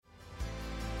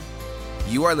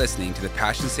You are listening to the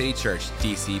Passion City Church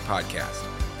DC podcast.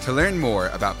 To learn more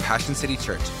about Passion City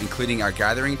Church, including our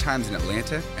gathering times in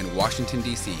Atlanta and Washington,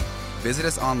 D.C., visit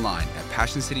us online at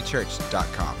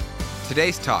PassionCityChurch.com.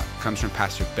 Today's talk comes from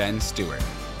Pastor Ben Stewart.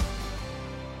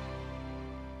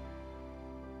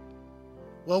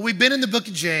 Well, we've been in the book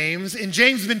of James, and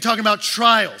James has been talking about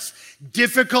trials,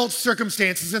 difficult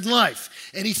circumstances in life.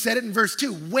 And he said it in verse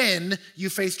 2, when you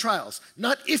face trials.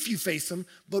 Not if you face them,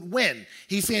 but when.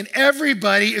 He's saying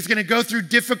everybody is going to go through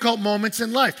difficult moments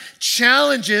in life,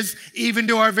 challenges even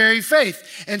to our very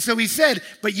faith. And so he said,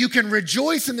 but you can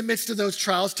rejoice in the midst of those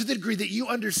trials to the degree that you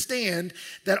understand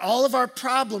that all of our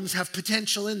problems have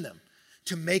potential in them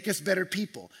to make us better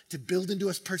people, to build into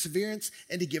us perseverance,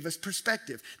 and to give us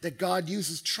perspective. That God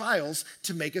uses trials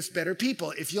to make us better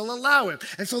people, if you'll allow him.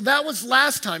 And so that was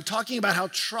last time, talking about how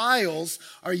trials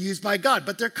are used by God,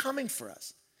 but they're coming for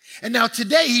us. And now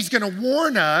today, he's going to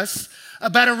warn us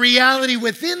about a reality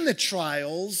within the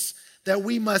trials that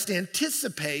we must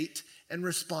anticipate and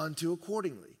respond to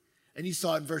accordingly. And you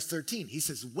saw in verse 13, he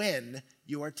says, when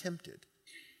you are tempted.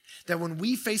 That when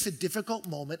we face a difficult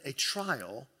moment, a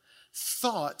trial,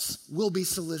 thoughts will be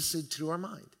solicited to our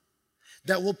mind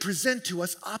that will present to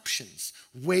us options,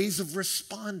 ways of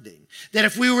responding. That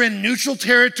if we were in neutral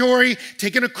territory,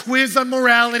 taking a quiz on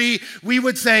morality, we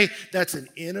would say, that's an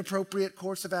inappropriate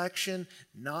course of action,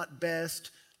 not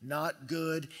best, not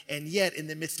good. And yet, in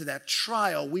the midst of that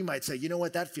trial, we might say, you know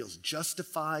what, that feels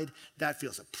justified, that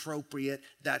feels appropriate,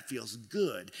 that feels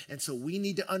good. And so we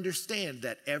need to understand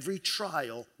that every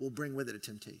trial will bring with it a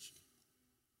temptation.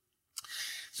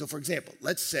 So for example,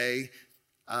 let's say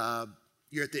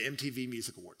you're at the MTV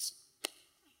Music Awards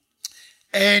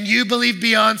and you believe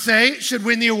Beyonce should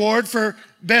win the award for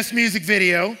Best Music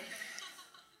Video.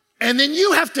 And then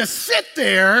you have to sit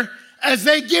there as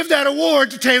they give that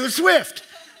award to Taylor Swift.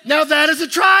 Now that is a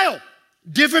trial,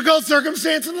 difficult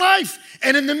circumstance in life.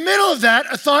 And in the middle of that,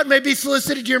 a thought may be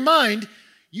solicited to your mind.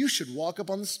 You should walk up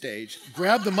on the stage,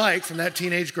 grab the mic from that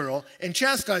teenage girl, and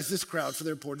chastise this crowd for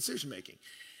their poor decision making.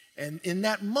 And in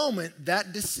that moment,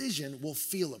 that decision will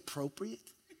feel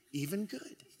appropriate, even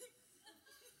good.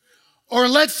 Or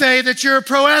let's say that you're a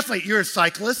pro athlete. You're a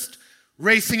cyclist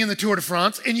racing in the Tour de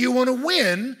France, and you want to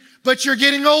win, but you're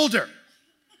getting older.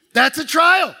 That's a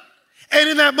trial. And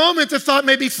in that moment, the thought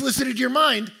may be solicited to your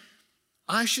mind,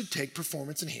 I should take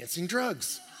performance-enhancing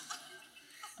drugs.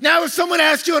 Now, if someone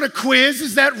asked you on a quiz,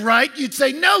 is that right? You'd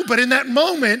say no, but in that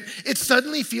moment, it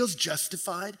suddenly feels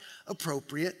justified,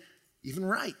 appropriate, even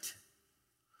right.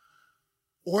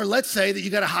 Or let's say that you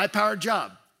got a high-powered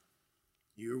job.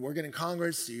 You're working in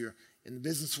Congress, you're in the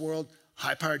business world.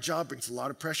 High-powered job brings a lot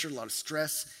of pressure, a lot of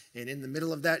stress. And in the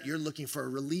middle of that, you're looking for a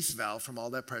release valve from all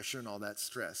that pressure and all that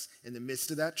stress. In the midst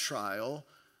of that trial,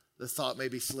 the thought may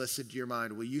be solicited to your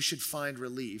mind, well, you should find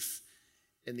relief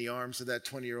in the arms of that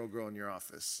 20-year-old girl in your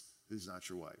office who's not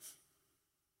your wife.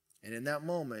 And in that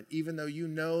moment, even though you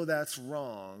know that's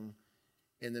wrong,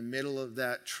 in the middle of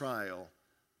that trial,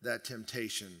 that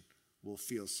temptation will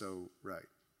feel so right.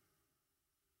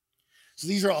 So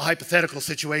these are all hypothetical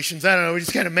situations. I don't know, we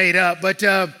just kind of made up. But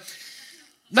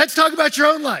let's talk about your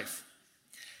own life.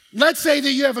 Let's say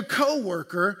that you have a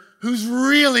coworker who's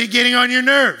really getting on your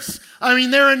nerves. I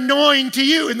mean, they're annoying to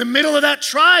you. In the middle of that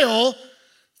trial,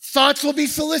 thoughts will be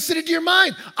solicited to your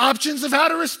mind, options of how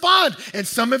to respond. And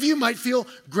some of you might feel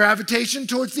gravitation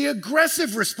towards the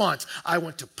aggressive response. I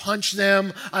want to punch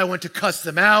them. I want to cuss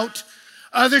them out.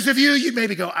 Others of you, you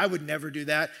maybe go, I would never do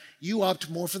that. You opt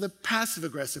more for the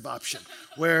passive-aggressive option,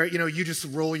 where you just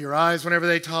roll your eyes whenever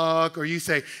they talk, or you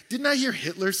say, didn't I hear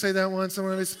Hitler say that once in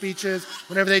one of his speeches?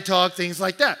 Whenever they talk, things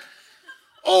like that.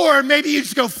 Or maybe you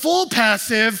just go full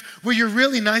passive, where you're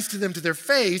really nice to them to their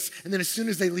face, and then as soon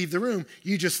as they leave the room,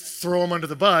 you just throw them under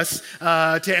the bus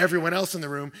to everyone else in the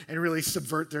room and really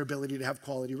subvert their ability to have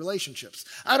quality relationships.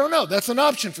 I don't know. That's an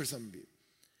option for some of you.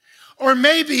 Or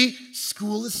maybe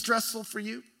school is stressful for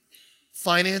you.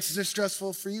 Finances are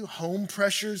stressful for you. Home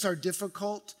pressures are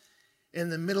difficult. In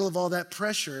the middle of all that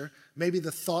pressure, maybe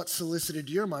the thought solicited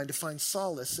to your mind to find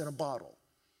solace in a bottle,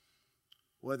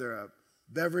 whether a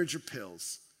beverage or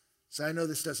pills. So I know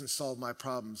this doesn't solve my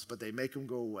problems, but they make them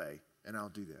go away, and I'll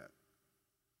do that.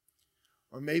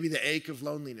 Or maybe the ache of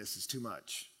loneliness is too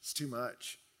much. It's too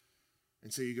much.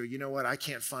 And so you go, you know what? I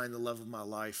can't find the love of my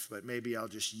life, but maybe I'll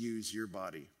just use your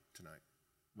body tonight,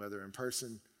 whether in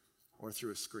person or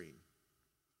through a screen.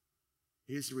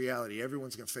 Here's the reality.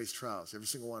 Everyone's going to face trials, every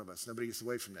single one of us. Nobody gets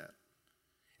away from that.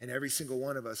 And every single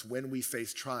one of us, when we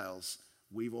face trials,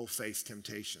 we will face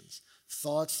temptations.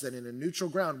 Thoughts that in a neutral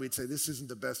ground, we'd say this isn't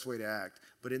the best way to act.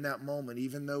 But in that moment,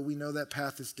 even though we know that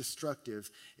path is destructive,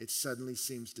 it suddenly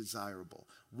seems desirable.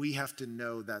 We have to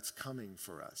know that's coming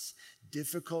for us.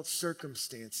 Difficult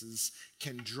circumstances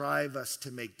can drive us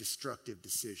to make destructive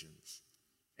decisions.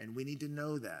 And we need to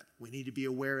know that. We need to be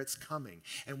aware it's coming.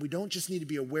 And we don't just need to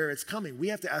be aware it's coming. We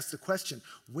have to ask the question,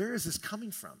 where is this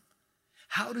coming from?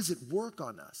 How does it work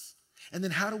on us? And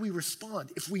then how do we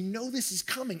respond? If we know this is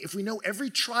coming, if we know every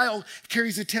trial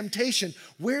carries a temptation,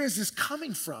 where is this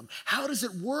coming from? How does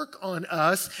it work on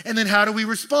us? And then how do we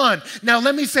respond? Now,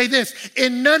 let me say this.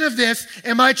 In none of this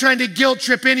am I trying to guilt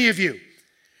trip any of you.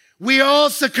 We all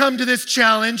succumb to this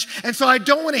challenge, and so I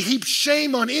don't want to heap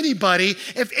shame on anybody.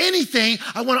 If anything,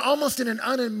 I want to almost in an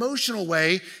unemotional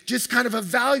way just kind of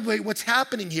evaluate what's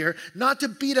happening here, not to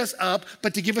beat us up,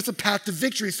 but to give us a path to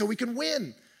victory so we can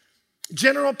win.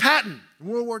 General Patton in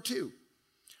World War II.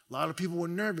 A lot of people were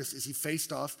nervous as he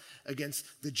faced off against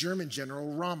the German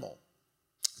general Rommel,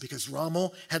 because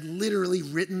Rommel had literally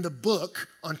written the book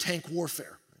on tank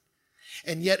warfare.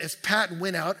 And yet as Patton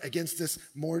went out against this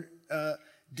more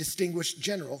distinguished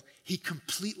general, he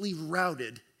completely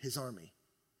routed his army.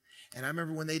 And I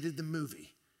remember when they did the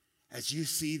movie, as you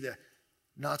see the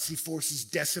Nazi forces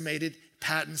decimated,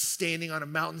 Patton standing on a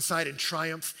mountainside in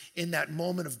triumph. In that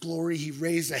moment of glory, he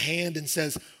raised a hand and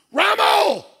says,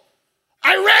 "Rommel,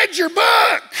 I read your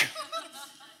book."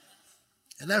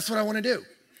 And that's what I want to do.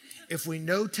 If we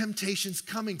know temptation's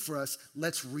coming for us,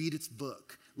 let's read its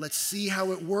book. Let's see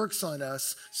how it works on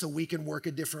us so we can work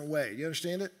a different way. You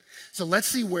understand it? So let's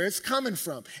see where it's coming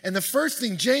from. And the first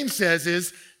thing James says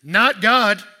is, not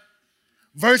God.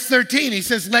 Verse 13, he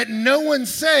says, let no one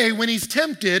say when he's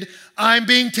tempted, I'm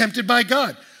being tempted by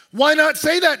God. Why not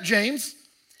say that, James?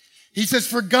 He says,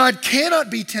 for God cannot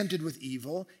be tempted with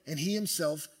evil, and he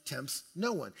himself tempts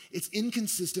no one. It's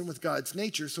inconsistent with God's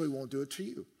nature, so he won't do it to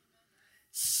you.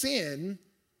 Sin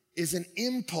is an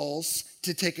impulse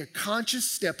to take a conscious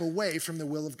step away from the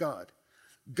will of God.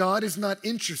 God is not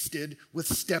interested with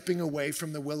stepping away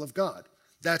from the will of God.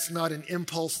 That's not an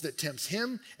impulse that tempts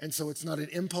him, and so it's not an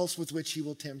impulse with which he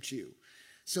will tempt you.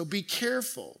 So be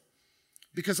careful,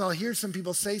 because I'll hear some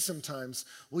people say sometimes,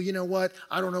 well, you know what?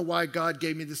 I don't know why God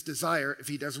gave me this desire if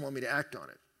he doesn't want me to act on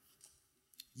it.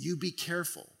 You be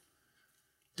careful.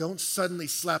 Don't suddenly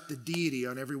slap the deity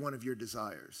on every one of your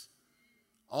desires.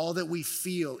 All that we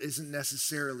feel isn't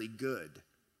necessarily good,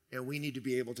 and we need to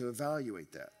be able to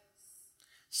evaluate that.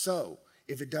 So,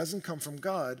 if it doesn't come from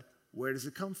God, where does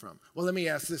it come from? Well, let me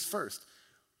ask this first.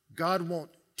 God won't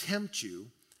tempt you,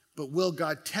 but will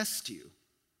God test you?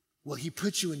 Will he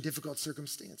put you in difficult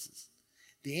circumstances?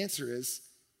 The answer is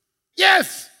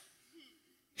yes.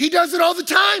 He does it all the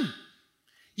time.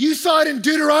 You saw it in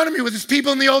Deuteronomy with his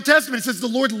people in the Old Testament. It says the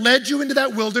Lord led you into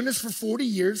that wilderness for 40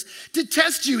 years to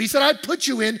test you. He said, I put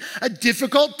you in a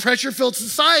difficult, pressure-filled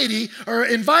society or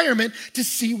environment to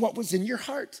see what was in your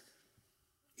heart.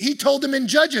 He told them in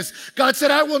Judges, God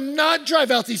said, I will not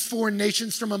drive out these foreign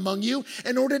nations from among you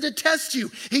in order to test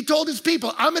you. He told his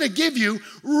people, I'm going to give you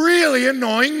really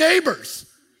annoying neighbors.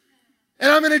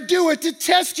 And I'm going to do it to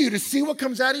test you, to see what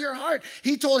comes out of your heart.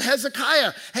 He told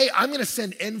Hezekiah, hey, I'm going to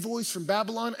send envoys from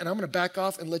Babylon, and I'm going to back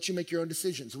off and let you make your own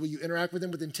decisions. Will you interact with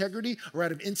them with integrity, or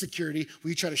out of insecurity,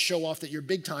 will you try to show off that you're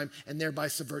big time and thereby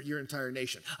subvert your entire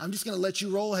nation? I'm just going to let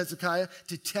you roll, Hezekiah,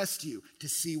 to test you, to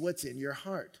see what's in your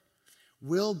heart.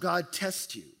 Will God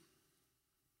test you?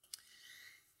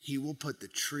 He will put the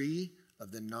tree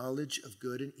of the knowledge of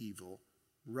good and evil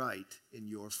right in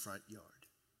your front yard.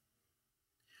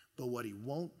 But what he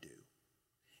won't do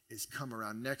is come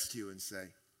around next to you and say,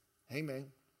 hey man,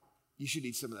 you should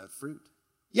eat some of that fruit.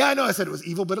 Yeah, I know I said it was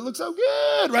evil, but it looks so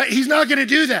good, right? He's not going to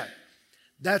do that.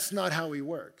 That's not how he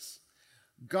works.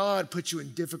 God puts you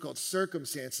in difficult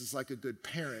circumstances like a good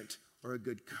parent or a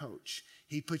good coach.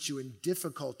 He puts you in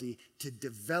difficulty to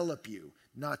develop you,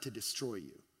 not to destroy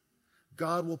you.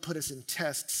 God will put us in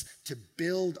tests to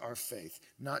build our faith,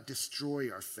 not destroy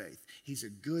our faith. He's a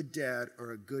good dad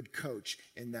or a good coach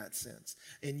in that sense.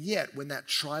 And yet, when that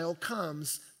trial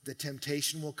comes, the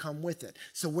temptation will come with it.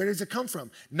 So where does it come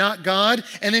from? Not God.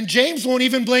 And then James won't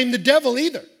even blame the devil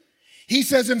either. He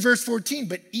says in verse 14,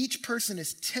 but each person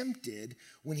is tempted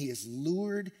when he is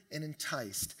lured and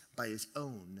enticed by his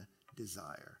own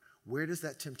desire. Where does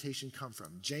that temptation come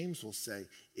from? James will say,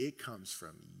 it comes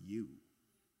from you.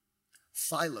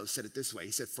 Philo said it this way.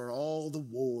 He said, for all the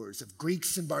wars of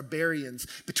Greeks and barbarians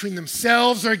between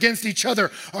themselves or against each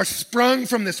other are sprung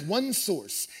from this one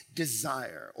source,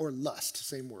 desire or lust,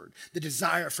 same word. The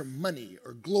desire for money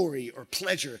or glory or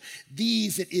pleasure.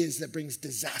 These it is that brings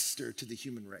disaster to the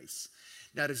human race.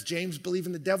 Now, does James believe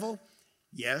in the devil?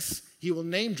 Yes, he will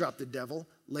name drop the devil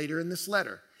later in this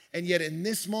letter. And yet in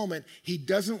this moment, he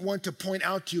doesn't want to point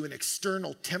out to you an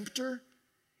external tempter.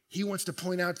 He wants to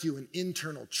point out to you an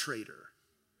internal traitor.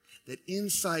 That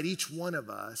inside each one of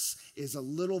us is a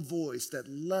little voice that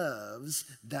loves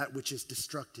that which is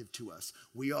destructive to us.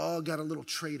 We all got a little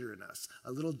traitor in us,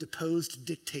 a little deposed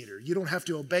dictator. You don't have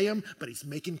to obey him, but he's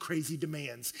making crazy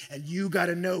demands. And you got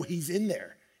to know he's in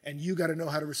there. And you got to know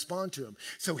how to respond to him.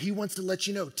 So he wants to let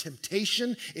you know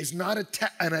temptation is not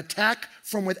an attack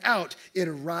from without. It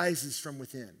arises from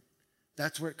within.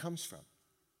 That's where it comes from.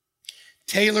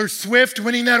 Taylor Swift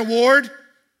winning that award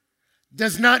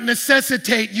does not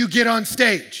necessitate you get on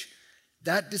stage.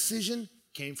 That decision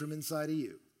came from inside of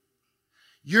you.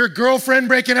 Your girlfriend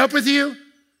breaking up with you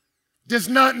does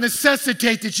not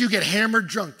necessitate that you get hammered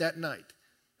drunk that night.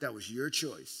 That was your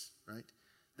choice, right?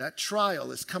 That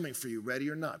trial is coming for you, ready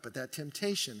or not, but that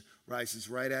temptation rises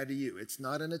right out of you. It's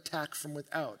not an attack from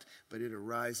without, but it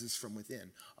arises from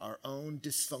within. Our own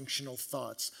dysfunctional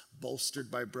thoughts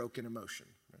bolstered by broken emotion.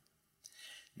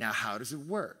 Now, how does it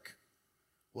work?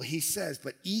 Well, he says,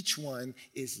 but each one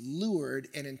is lured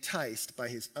and enticed by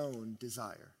his own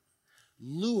desire.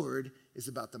 Lured is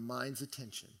about the mind's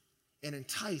attention, and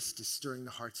enticed is stirring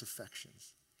the heart's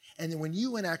affections. And then when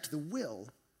you enact the will,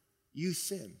 you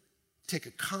sin. Take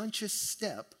a conscious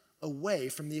step away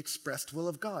from the expressed will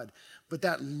of God. But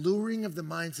that luring of the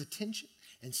mind's attention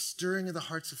and stirring of the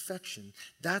heart's affection,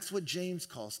 that's what James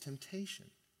calls temptation.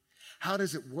 How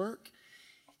does it work?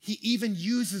 He even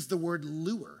uses the word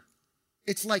lure.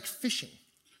 It's like fishing.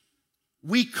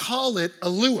 We call it a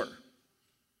lure.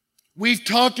 We've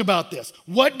talked about this.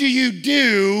 What do you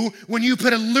do when you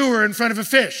put a lure in front of a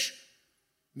fish?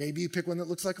 Maybe you pick one that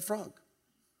looks like a frog.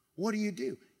 What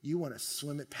do? You want to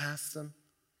swim it past them.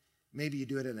 Maybe you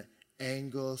do it at an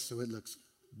angle so it looks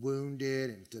wounded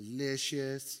and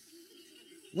delicious.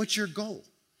 What's your goal?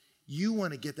 You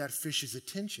want to get that fish's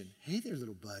attention. Hey there,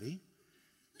 little buddy.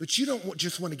 But you don't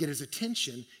just want to get his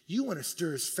attention. You want to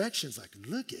stir his affections like,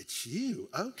 look at you.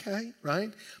 Okay,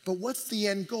 right? But what's the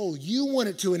end goal? You want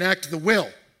it to enact the will.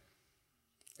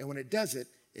 And when it does it,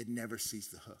 it never sees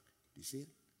the hook. Do you see it?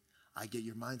 I get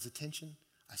your mind's attention.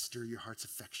 I stir your heart's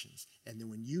affections. And then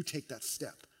when you take that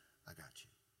step, I got you.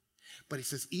 But he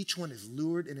says each one is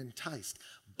lured and enticed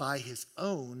by his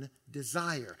own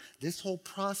desire. This whole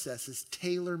process is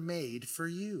tailor-made for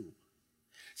you.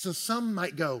 So some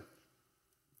might go,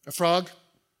 a frog?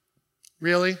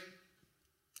 Really?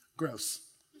 Gross.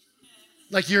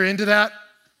 Like you're into that?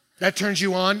 That turns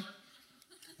you on?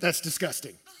 That's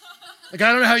disgusting. Like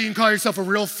I don't know how you can call yourself a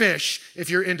real fish if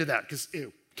you're into that, because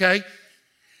ew, okay?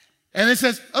 And it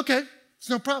says, okay, it's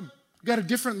no problem. We've got a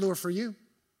different lure for you.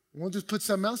 We'll just put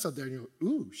something else out there and you go,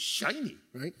 ooh, shiny,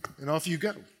 right? And off you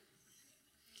go.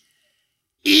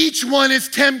 Each one is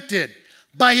tempted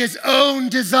by his own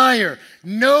desire.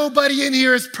 Nobody in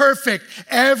here is perfect.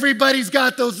 Everybody's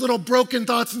got those little broken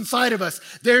thoughts inside of us.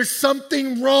 There's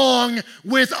something wrong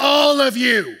with all of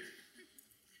you.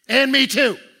 And me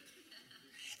too.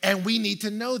 And we need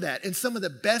to know that. And some of the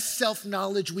best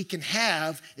self-knowledge we can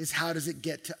have is how does it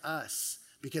get to us?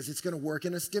 Because it's going to work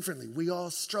in us differently. We all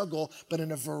struggle, but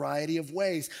in a variety of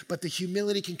ways. But the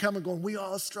humility can come and go, we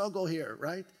all struggle here,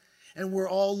 right? And we're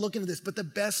all looking at this. But the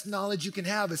best knowledge you can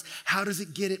have is how does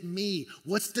it get at me?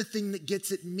 What's the thing that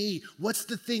gets at me? What's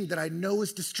the thing that I know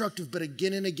is destructive, but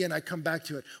again and again I come back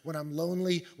to it? When I'm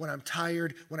lonely, when I'm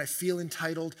tired, when I feel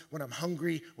entitled, when I'm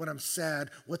hungry, when I'm sad.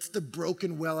 What's the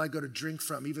broken well I go to drink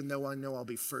from, even though I know I'll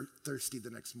be thirsty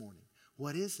the next morning?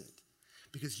 What is it?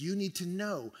 Because you need to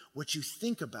know what you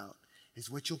think about is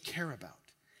what you'll care about.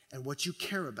 And what you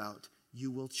care about,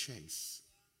 you will chase.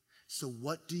 So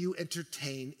what do you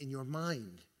entertain in your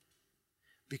mind?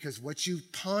 Because what you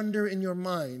ponder in your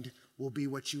mind will be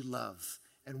what you love.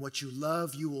 And what you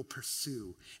love, you will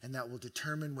pursue. And that will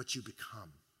determine what you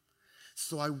become.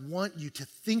 So I want you to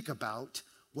think about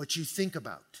what you think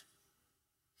about.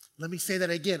 Let me say that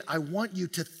again. I want you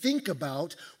to think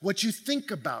about what you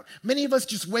think about. Many of us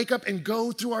just wake up and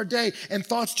go through our day and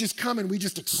thoughts just come and we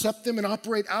just accept them and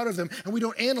operate out of them and we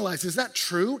don't analyze. Is that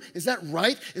true? Is that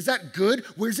right? Is that good?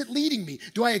 Where's it leading me?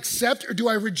 Do I accept or do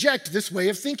I reject this way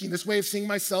of thinking, this way of seeing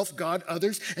myself, God,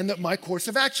 others, and my course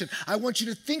of action? I want you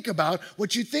to think about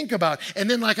what you think about. And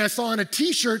then like I saw on a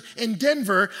t-shirt in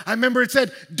Denver, I remember it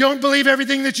said, don't believe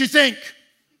everything that you think.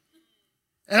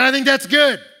 And I think that's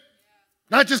good.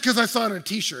 Not just because I saw it on a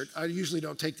t-shirt. I usually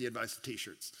don't take the advice of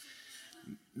t-shirts.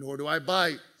 Nor do I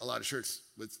buy a lot of shirts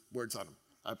with words on them.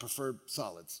 I prefer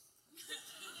solids.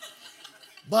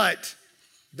 But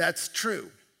that's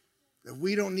true. That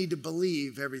we don't need to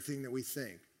believe everything that we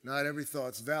think. Not every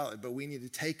thought's valid, but we need to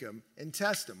take them and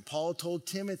test them. Paul told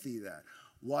Timothy that.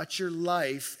 Watch your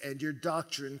life and your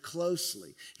doctrine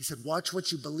closely. He said, watch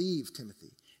what you believe,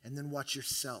 Timothy, and then watch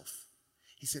yourself.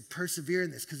 He said, persevere in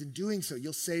this, because in doing so,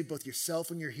 you'll save both yourself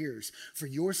and your hearers. For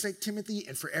your sake, Timothy,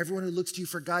 and for everyone who looks to you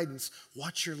for guidance,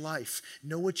 watch your life.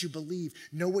 Know what you believe.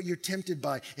 Know what you're tempted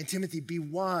by. And Timothy, be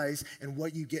wise in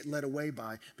what you get led away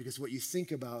by, because what you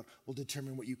think about will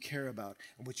determine what you care about.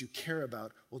 And what you care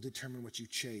about will determine what you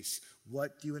chase.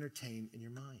 What do you entertain in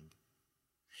your mind?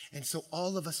 And so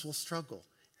all of us will struggle.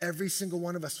 Every single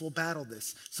one of us will battle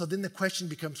this. So then the question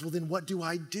becomes, well, then what do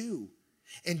I do?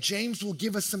 And James will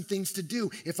give us some things to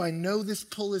do. If I know this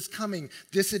pull is coming,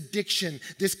 this addiction,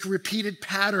 this repeated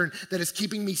pattern that is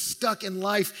keeping me stuck in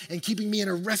life and keeping me in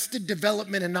arrested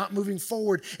development and not moving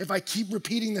forward, if I keep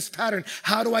repeating this pattern,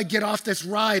 how do I get off this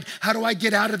ride? How do I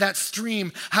get out of that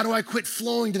stream? How do I quit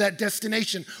flowing to that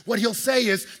destination? What he'll say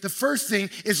is, the first thing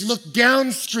is look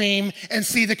downstream and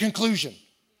see the conclusion.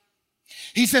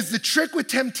 He says the trick with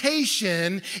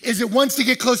temptation is it wants to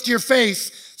get close to your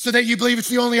face so that you believe it's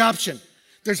the only option.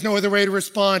 There's no other way to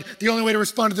respond. The only way to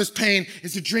respond to this pain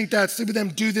is to drink that, sleep with them,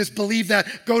 do this, believe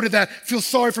that, go to that, feel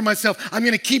sorry for myself. I'm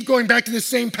going to keep going back to the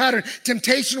same pattern.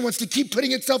 Temptation wants to keep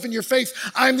putting itself in your face.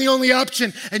 I'm the only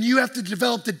option. And you have to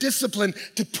develop the discipline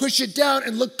to push it down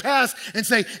and look past and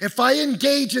say, if I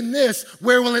engage in this,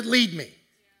 where will it lead me?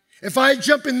 If I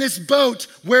jump in this boat,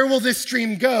 where will this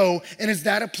stream go? And is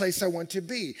that a place I want to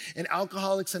be? In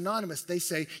Alcoholics Anonymous, they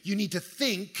say you need to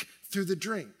think through the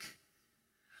drink.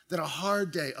 That a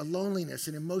hard day, a loneliness,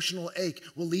 an emotional ache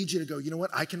will lead you to go, you know what,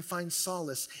 I can find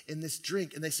solace in this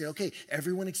drink. And they say, okay,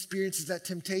 everyone experiences that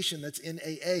temptation that's in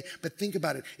AA, but think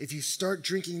about it. If you start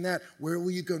drinking that, where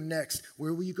will you go next?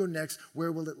 Where will you go next?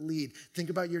 Where will it lead? Think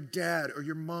about your dad or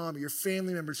your mom or your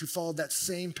family members who followed that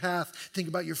same path. Think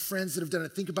about your friends that have done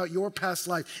it. Think about your past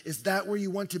life. Is that where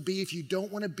you want to be? If you don't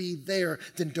want to be there,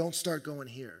 then don't start going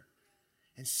here.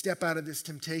 And step out of this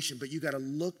temptation. But you got to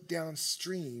look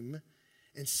downstream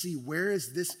and see, where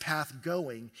is this path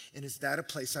going, and is that a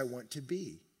place I want to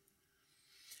be?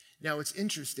 Now, it's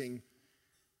interesting.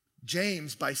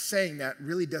 James, by saying that,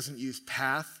 really doesn't use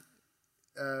path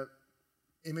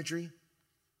imagery.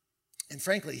 And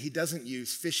frankly, he doesn't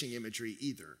use fishing imagery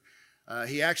either.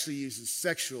 He actually uses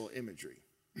sexual imagery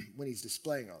when he's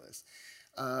displaying all this.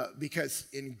 Because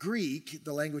in Greek,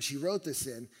 the language he wrote this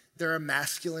in, there are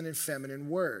masculine and feminine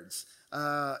words.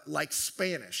 Like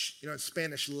Spanish. You know, in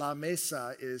Spanish, la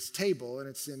mesa is table, and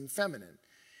it's in feminine.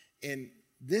 In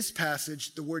this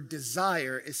passage, the word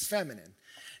desire is feminine.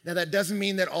 Now, that doesn't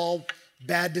mean that all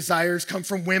bad desires come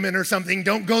from women or something.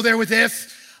 Don't go there with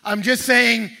this. I'm just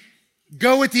saying,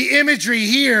 go with the imagery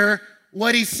here.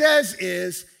 What he says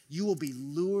is, you will be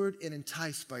lured and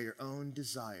enticed by your own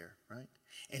desire, right?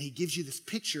 And he gives you this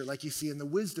picture like you see in the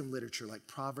wisdom literature, like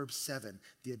Proverbs 7,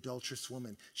 the adulterous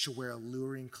woman. She'll wear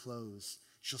alluring clothes.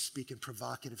 She'll speak in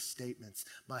provocative statements.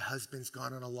 My husband's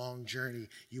gone on a long journey.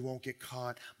 You won't get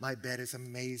caught. My bed is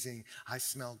amazing. I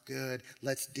smell good.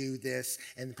 Let's do this.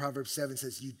 And Proverbs 7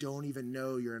 says, you don't even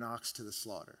know you're an ox to the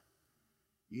slaughter.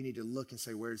 You need to look and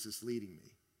say, where is this leading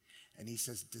me? And he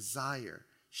says, desire,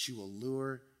 she will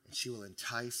lure and she will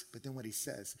entice. But then what he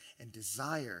says, and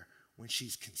desire, when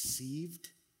she's conceived,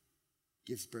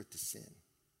 gives birth to sin.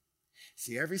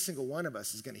 See, every single one of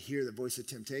us is going to hear the voice of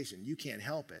temptation. You can't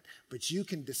help it, but you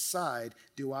can decide,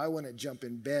 do I want to jump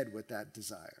in bed with that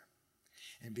desire?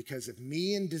 And because if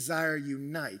me and desire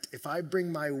unite, if I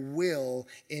bring my will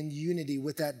in unity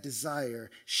with that desire,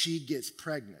 she gets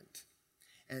pregnant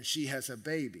and she has a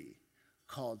baby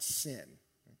called sin.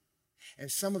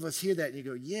 And some of us hear that and you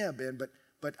go, yeah, Ben,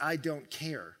 but I don't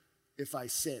care if I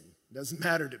sin. It doesn't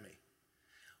matter to me.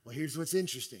 Well, here's what's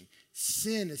interesting.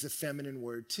 Sin is a feminine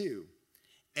word too.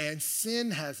 And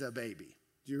sin has a baby.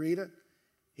 Do you read it?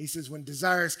 He says, when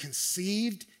desire is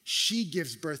conceived, she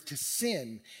gives birth to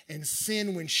sin. And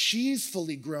sin, when she's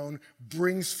fully grown,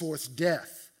 brings forth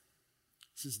death.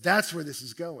 He says, that's where this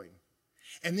is going.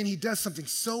 And then he does something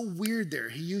so weird there.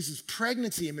 He uses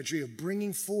pregnancy imagery of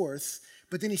bringing forth,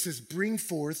 but then he says, bring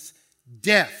forth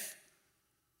death.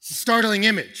 It's a startling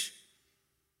image.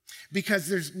 Because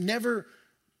there's never,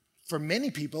 for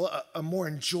many people, a more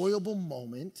enjoyable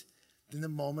moment than the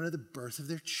moment of the birth of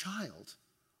their child.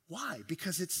 Why?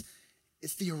 Because it's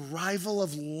the arrival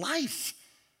of life.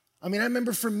 I mean, I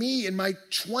remember for me in my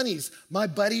 20s, my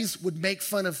buddies would make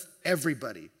fun of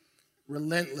everybody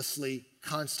relentlessly,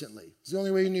 constantly. It's the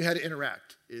only way you knew how to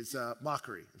interact is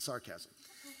mockery and sarcasm.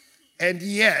 And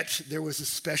yet, there was a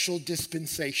special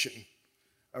dispensation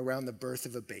around the birth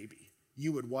of a baby.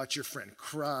 You would watch your friend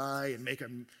cry and make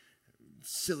him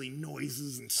silly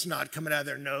noises and snot coming out of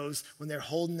their nose when they're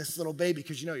holding this little baby,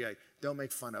 because you're like, don't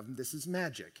make fun of him. This is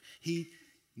magic. He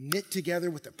knit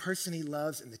together with the person he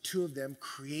loves, and the two of them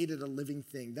created a living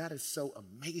thing. That is so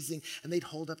amazing. And they'd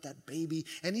hold up that baby,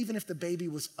 and even if the baby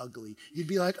was ugly, you'd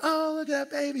be like, oh, look at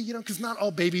that baby, because not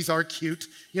all babies are cute.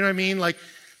 You know what I mean? Like,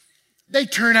 they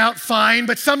turn out fine,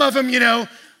 but some of them, I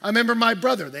remember my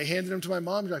brother, they handed him to my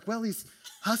mom. You're like, well, he's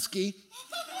husky.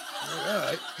 All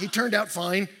right. He turned out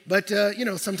fine, but,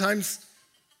 sometimes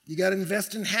you got to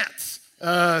invest in hats,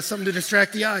 something to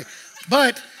distract the eye.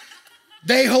 But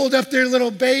they hold up their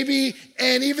little baby,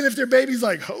 and even if their baby's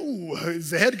like, oh, is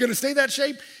the head going to stay that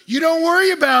shape? You don't worry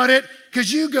about it,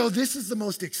 because you go, this is the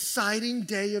most exciting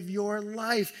day of your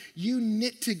life. You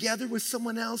knit together with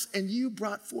someone else, and you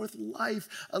brought forth life,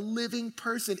 a living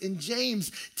person. And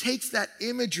James takes that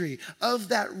imagery of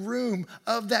that room,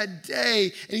 of that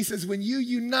day, and he says, when you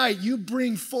unite, you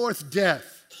bring forth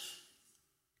death,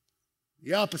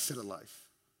 the opposite of life.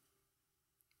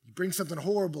 You bring something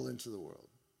horrible into the world.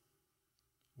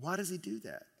 Why does he do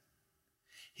that?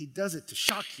 He does it to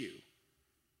shock you.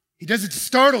 He does it to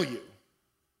startle you.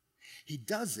 He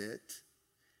does it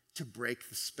to break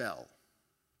the spell,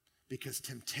 because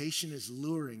temptation is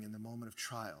luring in the moment of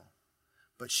trial,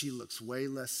 but she looks way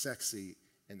less sexy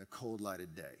in the cold light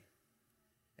of day.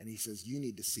 And he says, you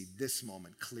need to see this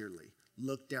moment clearly.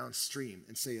 Look downstream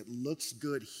and say, it looks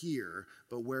good here,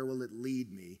 but where will it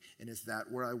lead me? And is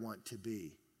that where I want to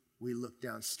be? We look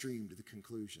downstream to the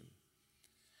conclusion.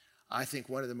 I think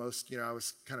one of the most, I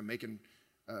was kind of making,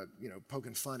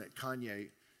 poking fun at Kanye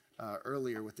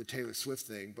earlier with the Taylor Swift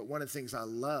thing, but one of the things I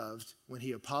loved when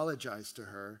he apologized to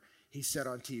her, he said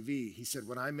on TV, he said,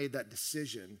 when I made that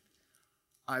decision,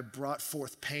 I brought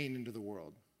forth pain into the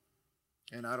world,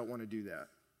 and I don't want to do that.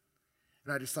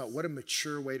 And I just thought, what a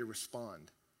mature way to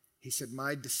respond. He said,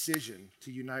 my decision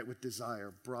to unite with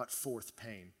desire brought forth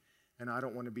pain, and I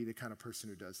don't want to be the kind of person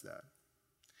who does that.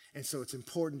 And so it's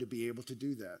important to be able to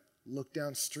do that. Look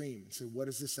downstream and say, what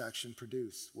does this action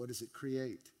produce? What does it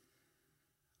create?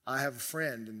 I have a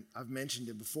friend, and I've mentioned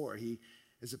him before. He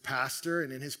is a pastor,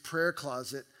 and in his prayer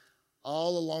closet,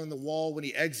 all along the wall when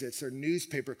he exits, are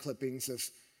newspaper clippings of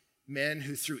men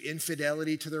who, through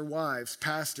infidelity to their wives,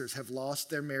 pastors, have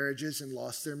lost their marriages and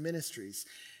lost their ministries.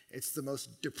 It's the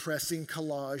most depressing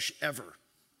collage ever.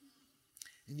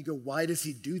 And you go, why does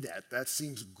he do that? That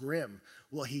seems grim.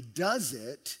 Well, he does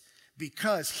it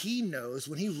because he knows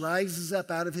when he rises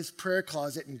up out of his prayer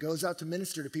closet and goes out to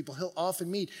minister to people, he'll often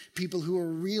meet people who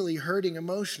are really hurting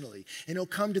emotionally. And he'll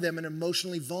come to them in an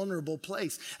emotionally vulnerable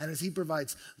place. And as he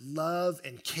provides love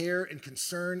and care and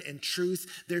concern and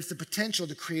truth, there's the potential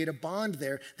to create a bond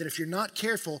there that, if you're not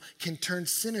careful, can turn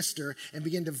sinister and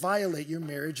begin to violate your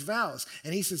marriage vows.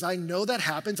 And he says, I know that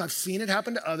happens. I've seen it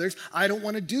happen to others. I don't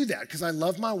want to do that because I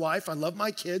love my wife, I love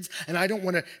my kids, and I don't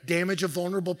want to damage a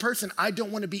vulnerable person. I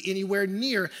don't want to be anywhere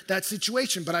near that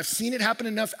situation, but I've seen it happen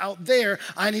enough out there.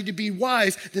 I need to be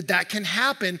wise that can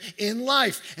happen in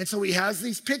life. And so he has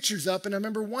these pictures up, and I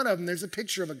remember one of them, there's a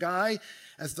picture of a guy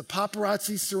as the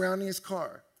paparazzi surrounding his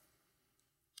car,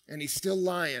 and he's still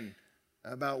lying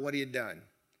about what he had done.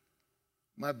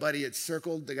 My buddy had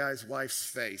circled the guy's wife's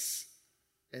face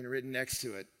and written next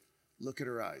to it, look at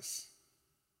her eyes.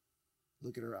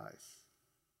 Look at her eyes.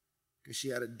 Because she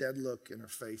had a dead look in her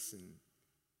face, and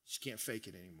she can't fake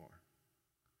it anymore.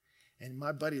 And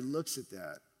my buddy looks at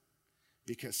that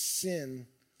because sin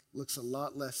looks a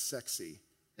lot less sexy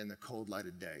in the cold light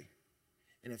of day.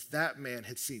 And if that man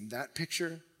had seen that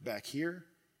picture back here,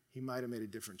 he might have made a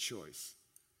different choice.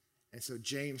 And so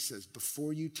James says,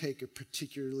 before you take a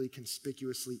particularly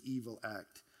conspicuously evil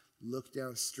act, look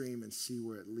downstream and see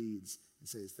where it leads and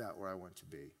say, is that where I want to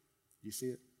be? You see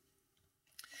it?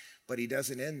 But he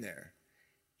doesn't end there.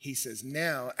 He says,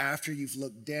 now, after you've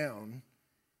looked down,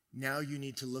 now you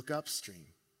need to look upstream.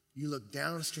 You look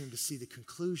downstream to see the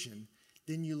conclusion,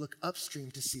 then you look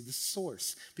upstream to see the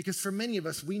source. Because for many of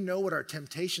us, we know what our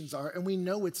temptations are, and we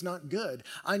know it's not good.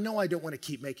 I know I don't want to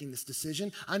keep making this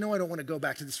decision. I know I don't want to go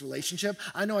back to this relationship.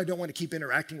 I know I don't want to keep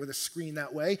interacting with a screen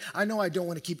that way. I know I don't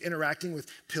want to keep interacting with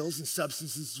pills and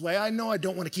substances this way. I know I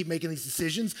don't want to keep making these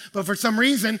decisions, but for some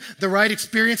reason, the right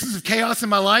experiences of chaos in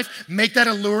my life make that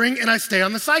alluring, and I stay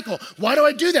on the cycle. Why do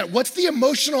I do that? What's the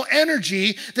emotional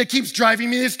energy that keeps driving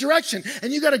me this direction?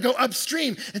 And you got to go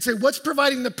upstream and say, what's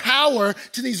providing the power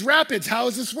to these rapids? How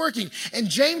is this working? And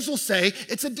James will say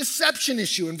it's a deception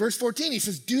issue. In verse 14, he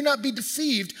says, do not be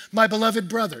deceived, my beloved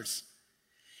brothers.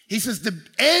 He says the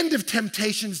end of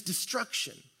temptation is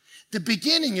destruction. The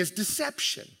beginning is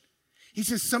deception. He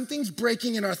says something's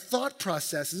breaking in our thought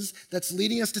processes that's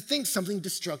leading us to think something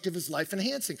destructive is life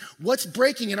enhancing. What's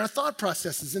breaking in our thought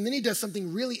processes? And then he does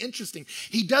something really interesting.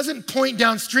 He doesn't point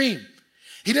downstream.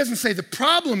 He doesn't say the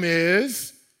problem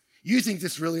is you think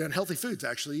this really unhealthy food's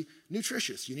actually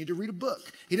nutritious. You need to read a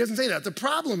book. He doesn't say that. The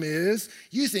problem is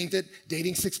you think that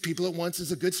dating 6 people at once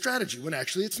is a good strategy when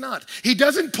actually it's not. He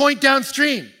doesn't point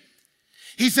downstream.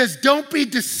 He says, don't be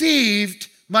deceived,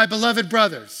 my beloved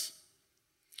brothers.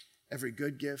 Every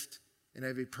good gift and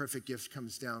every perfect gift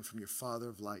comes down from your Father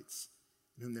of lights,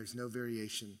 in whom there's no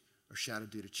variation or shadow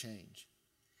due to change.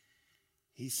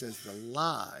 He says the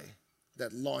lie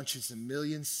that launches a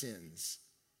million sins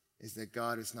is that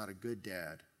God is not a good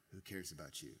dad who cares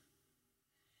about you.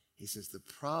 He says the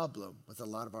problem with a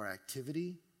lot of our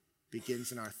activity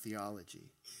begins in our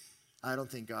theology. I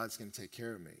don't think God's going to take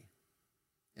care of me.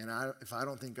 And if I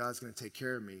don't think God's going to take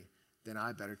care of me, then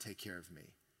I better take care of me.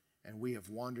 And we have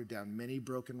wandered down many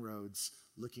broken roads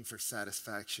looking for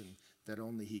satisfaction that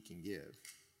only he can give.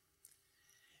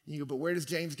 And you go, but where does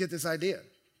James get this idea?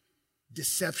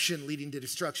 Deception leading to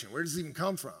destruction. Where does it even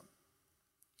come from?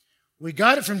 We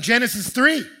got it from Genesis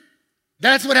 3.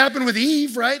 That's what happened with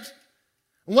Eve, right?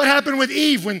 And what happened with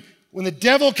Eve when the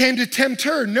devil came to tempt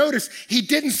her? Notice he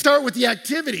didn't start with the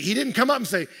activity. He didn't come up and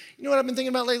say, you know what I've been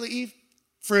thinking about lately, Eve?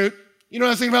 Fruit. You know what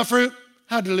I was thinking about fruit?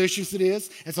 How delicious it is.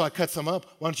 And so I cut some up.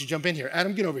 Why don't you jump in here?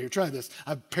 Adam, get over here. Try this.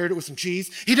 I paired it with some cheese.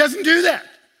 He doesn't do that.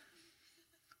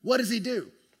 What does he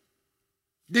do?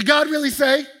 Did God really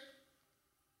say?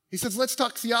 He says, let's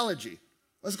talk theology.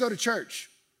 Let's go to church.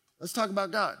 Let's talk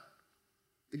about God.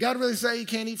 Did God really say you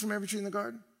can't eat from every tree in the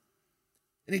garden?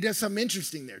 And he does something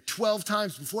interesting there. 12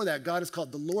 times before that, God is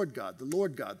called the Lord God, the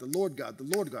Lord God, the Lord God, the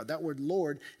Lord God. That word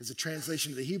Lord is a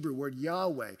translation of the Hebrew word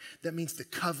Yahweh. That means the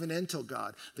covenantal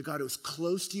God, the God who is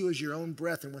close to you as your own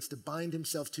breath and wants to bind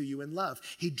himself to you in love.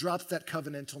 He drops that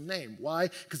covenantal name. Why?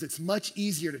 Because it's much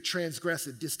easier to transgress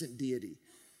a distant deity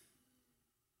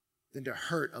than to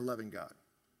hurt a loving God.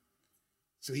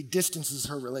 So he distances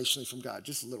her relationally from God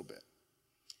just a little bit.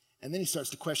 And then he starts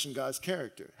to question God's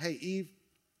character. Hey, Eve,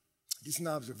 just an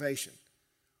observation.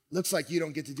 Looks like you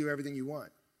don't get to do everything you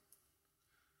want.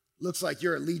 Looks like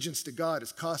your allegiance to God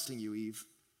is costing you, Eve.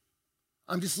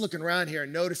 I'm just looking around here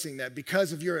and noticing that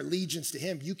because of your allegiance to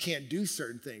him, you can't do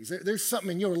certain things. There's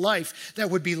something in your life that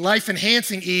would be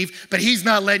life-enhancing, Eve, but he's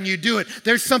not letting you do it.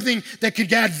 There's something that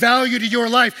could add value to your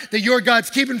life that your God's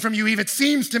keeping from you, Eve. It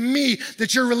seems to me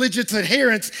that your religious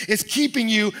adherence is keeping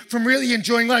you from really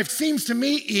enjoying life. It seems to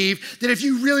me, Eve, that if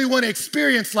you really want to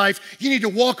experience life, you need to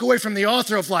walk away from the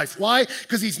author of life. Why?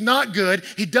 Because he's not good.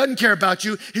 He doesn't care about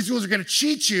you. His rules are going to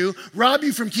cheat you, rob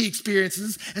you from key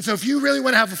experiences. And so if you really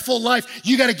want to have a full life,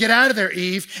 you got to get out of there,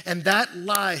 Eve. And that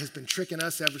lie has been tricking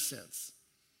us ever since.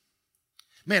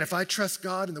 Man, if I trust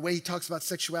God in the way he talks about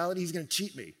sexuality, he's going to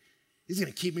cheat me. He's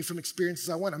going to keep me from experiences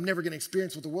I want. I'm never going to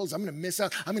experience what the world is. I'm going to miss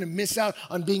out. I'm going to miss out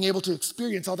on being able to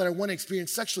experience all that I want to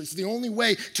experience sexually. So the only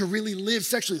way to really live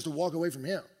sexually is to walk away from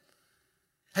him.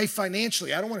 Hey,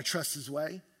 financially, I don't want to trust his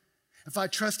way. If I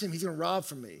trust him, he's going to rob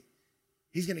from me.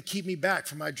 He's going to keep me back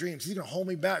from my dreams. He's going to hold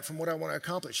me back from what I want to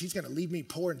accomplish. He's going to leave me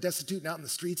poor and destitute and out in the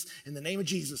streets in the name of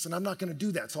Jesus, and I'm not going to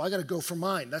do that, so I got to go for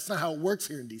mine. That's not how it works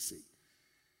here in D.C.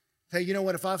 Hey, you know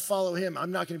what? If I follow him,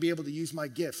 I'm not going to be able to use my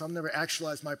gifts. I'll never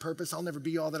actualize my purpose. I'll never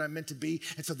be all that I'm meant to be.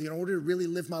 And so in order to really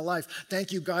live my life,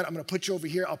 thank you, God, I'm going to put you over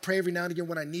here. I'll pray every now and again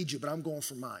when I need you, but I'm going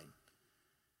for mine.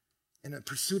 In the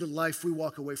pursuit of life, we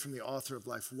walk away from the author of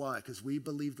life. Why? Because we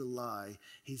believe the lie,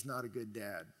 he's not a good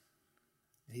dad.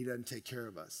 And he doesn't take care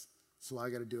of us. So I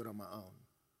got to do it on my own.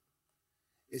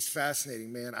 It's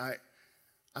fascinating, man. I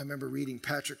remember reading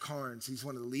Patrick Carnes. He's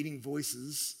one of the leading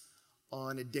voices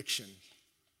on addiction.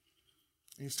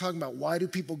 And he's talking about why do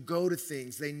people go to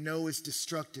things they know is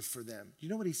destructive for them. You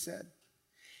know what he said?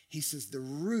 He says the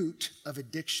root of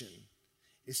addiction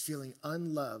is feeling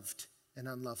unloved and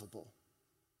unlovable.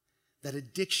 That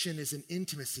addiction is an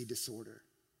intimacy disorder.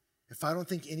 If I don't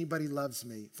think anybody loves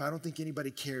me, if I don't think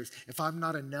anybody cares, if I'm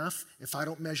not enough, if I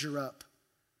don't measure up,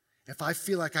 if I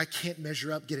feel like I can't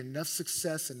measure up, get enough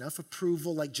success, enough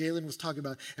approval, like Jalen was talking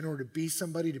about, in order to be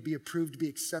somebody, to be approved, to be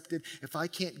accepted, if I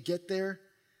can't get there,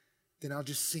 then I'll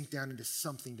just sink down into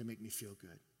something to make me feel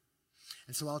good.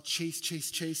 And so I'll chase,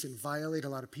 and violate a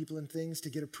lot of people and things to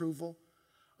get approval,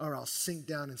 or I'll sink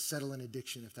down and settle in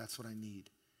addiction if that's what I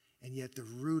need. And yet the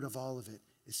root of all of it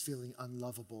is feeling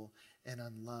unlovable and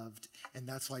unloved. And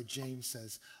that's why James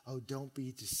says, oh, don't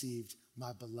be deceived,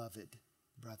 my beloved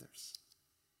brothers.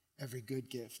 Every good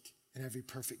gift and every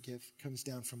perfect gift comes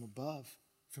down from above,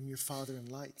 from your Father in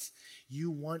lights.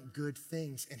 You want good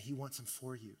things, and he wants them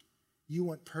for you. You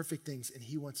want perfect things, and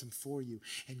he wants them for you.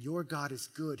 And your God is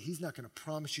good. He's not going to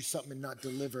promise you something and not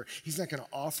deliver. He's not going to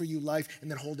offer you life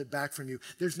and then hold it back from you.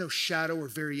 There's no shadow or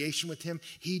variation with him.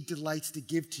 He delights to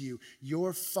give to you.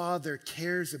 Your Father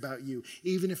cares about you.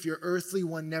 Even if your earthly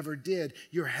one never did,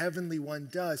 your heavenly one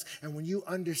does. And when you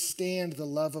understand the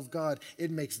love of God, it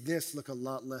makes this look a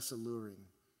lot less alluring.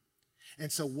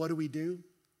 And so what do?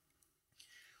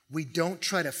 We don't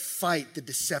try to fight the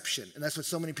deception. And that's what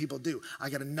so many people do. I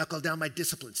got to knuckle down my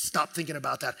discipline. Stop thinking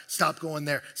about that. Stop going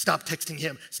there. Stop texting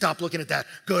him. Stop looking at that.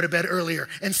 Go to bed earlier.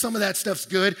 And some of that stuff's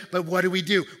good, but what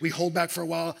do? We hold back for a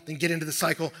while, then get into the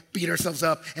cycle, beat ourselves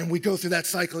up, and we go through that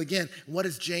cycle again. What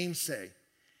does James say?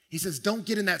 He says, don't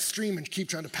get in that stream and keep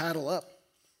trying to paddle up.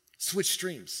 Switch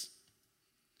streams.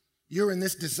 You're in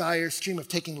this desire stream of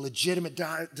taking legitimate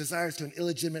desires to an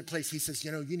illegitimate place. He says,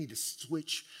 you need to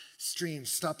switch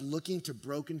streams. Stop looking to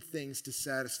broken things to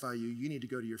satisfy you. You need to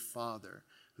go to your Father,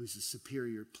 who's a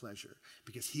superior pleasure,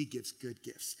 because he gives good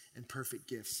gifts and perfect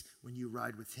gifts when you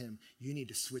ride with him. You need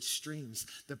to switch streams.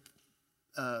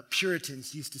 The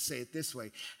Puritans used to say it this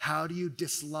way: how do you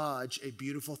dislodge a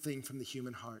beautiful thing from the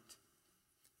human heart?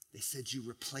 They said you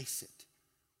replace it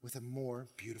with a more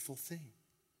beautiful thing.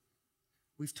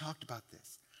 We've talked about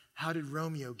this. How did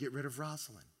Romeo get rid of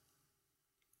Rosalind?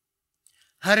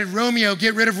 How did Romeo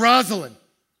get rid of Rosalind?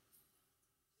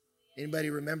 Anybody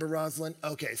remember Rosalind?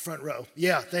 Okay, front row.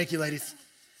 Yeah, thank you, ladies.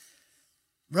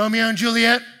 Romeo and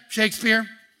Juliet, Shakespeare.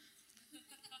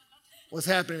 What's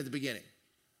happening at the beginning?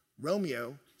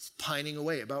 Romeo is pining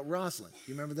away about Rosalind.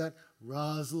 You remember that?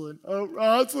 Rosalind, oh,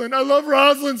 Rosalind, I love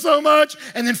Rosalind so much.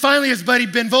 And then finally his buddy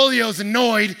Benvolio's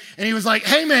annoyed, and he was like,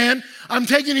 hey man, I'm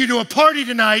taking you to a party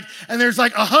tonight, and there's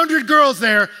like 100 girls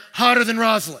there hotter than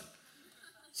Rosalind.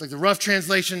 It's like the rough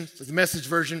translation, it's like the Message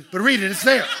version, but read it, it's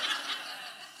there.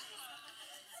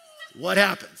 What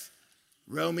happens?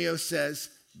 Romeo says,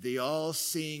 the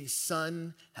all-seeing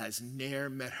sun has ne'er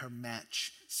met her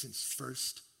match since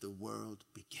first the world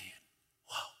began.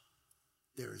 Whoa,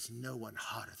 there is no one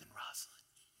hotter than Rosalind.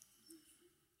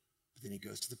 But then he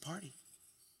goes to the party,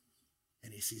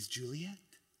 and he sees Juliet.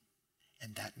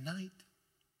 And that night,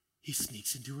 he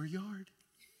sneaks into her yard.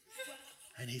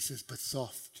 And he says, but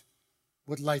soft,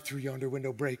 what light through yonder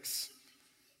window breaks?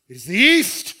 It is the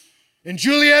east, and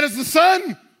Juliet is the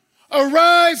sun.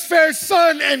 Arise, fair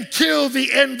sun, and kill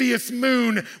the envious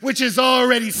moon, which is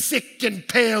already sick and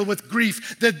pale with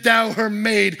grief that thou, her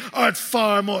maid, art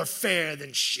far more fair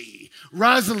than she.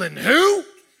 Rosalind, who?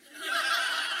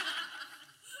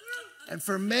 And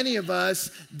for many of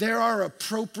us, there are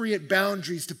appropriate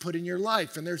boundaries to put in your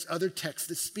life, and there's other texts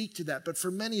that speak to that. But for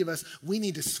many of us, we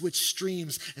need to switch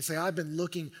streams and say, I've been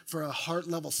looking for a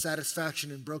heart-level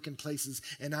satisfaction in broken places,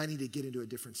 and I need to get into a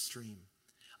different stream.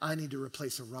 I need to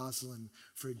replace a Rosalind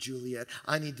for a Juliet.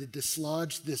 I need to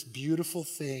dislodge this beautiful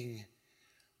thing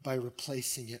by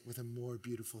replacing it with a more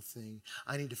beautiful thing.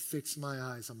 I need to fix my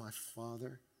eyes on my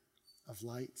Father of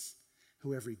lights,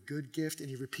 who every good gift, and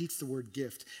he repeats the word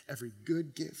gift, every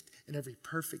good gift and every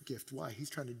perfect gift. Why?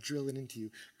 He's trying to drill it into you.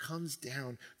 Comes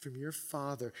down from your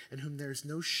Father, in whom there is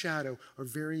no shadow or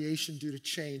variation due to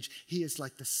change. He is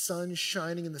like the sun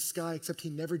shining in the sky, except he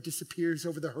never disappears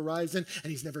over the horizon, and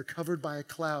he's never covered by a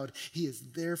cloud. He is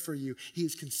there for you. He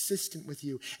is consistent with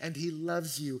you, and he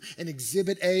loves you. In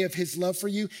Exhibit A of his love for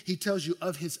you, he tells you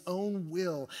of his own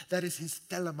will. That is his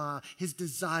thelema, his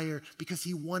desire, because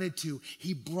he wanted to.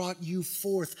 He brought you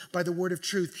forth by the word of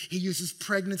truth. He uses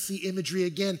pregnancy imagery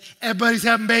again. Everybody's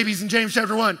having babies in James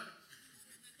chapter 1.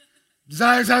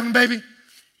 Desire's having a baby.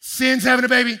 Sin's having a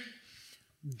baby.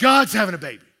 God's having a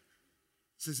baby.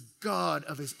 It says God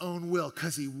of his own will,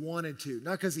 because he wanted to.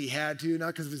 Not because he had to,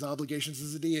 not because of his obligations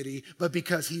as a deity, but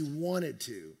because he wanted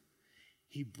to.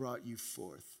 He brought you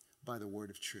forth by the word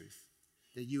of truth,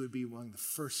 that you would be among the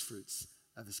first fruits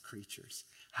of his creatures.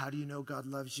 How do you know God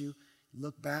loves you?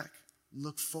 Look back.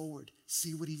 Look forward.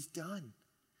 See what he's done.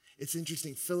 It's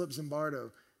interesting. Philip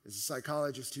Zimbardo is a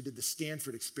psychologist who did the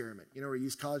Stanford experiment. You know, where he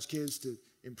used college kids to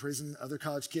imprison other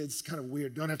college kids. It's kind of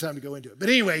weird. Don't have time to go into it. But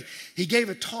anyway, he gave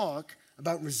a talk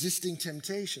about resisting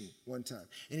temptation one time.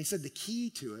 And he said the key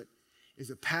to it is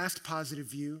a past positive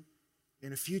view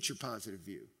and a future positive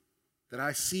view. That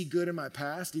I see good in my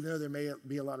past, even though there may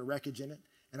be a lot of wreckage in it.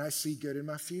 And I see good in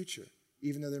my future,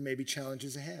 even though there may be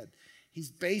challenges ahead. He's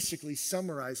basically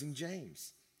summarizing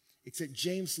James. Except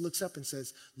James looks up and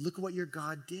says, look at what your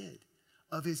God did.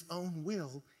 Of his own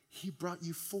will, he brought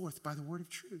you forth by the word of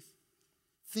truth.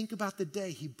 Think about the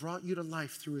day he brought you to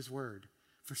life through his word.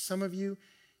 For some of you,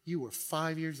 you were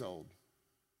 5 years old.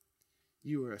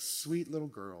 You were a sweet little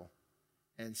girl,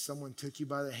 and someone took you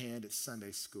by the hand at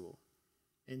Sunday school.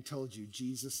 and told you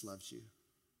Jesus loves you,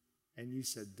 and you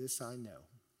said, this I know,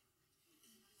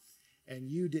 and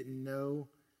you didn't know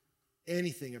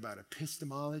anything about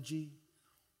epistemology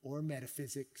or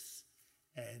metaphysics,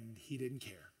 and he didn't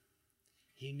care.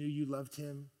 He knew you loved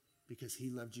him because he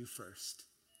loved you first,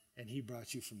 and he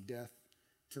brought you from death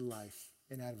to life,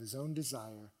 and out of his own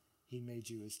desire, he made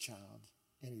you his child,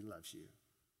 and he loves you.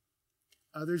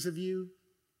 Others of you,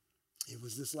 it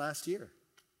was this last year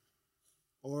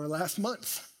or last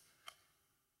month,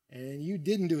 and you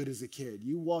didn't do it as a kid.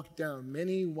 You walked down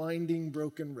many winding,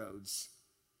 broken roads,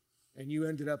 and you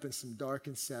ended up in some dark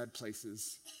and sad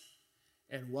places.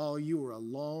 And while you were a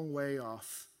long way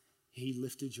off, he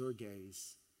lifted your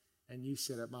gaze, and you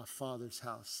said, at my Father's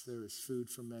house there is food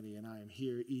for many, and I am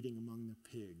here eating among the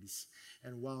pigs.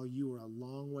 And while you were a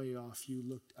long way off, you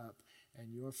looked up,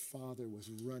 and your Father was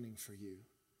running for you,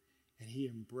 and he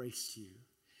embraced you,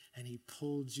 and he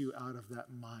pulled you out of that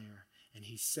mire, and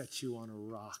he set you on a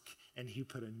rock, and he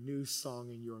put a new song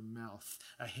in your mouth,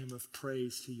 a hymn of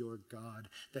praise to your God,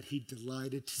 that he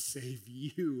delighted to save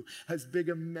you. As big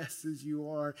a mess as you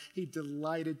are, he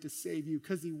delighted to save you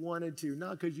because he wanted to,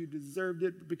 not because you deserved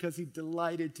it, but because he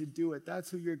delighted to do it. That's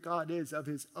who your God is. Of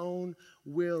his own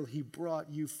will, he brought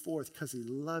you forth because he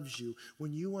loves you.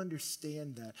 When you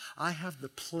understand that, I have the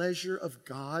pleasure of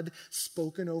God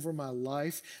spoken over my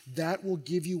life, that will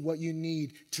give you what you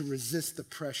need to resist the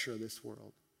pressure of this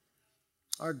world.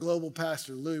 Our global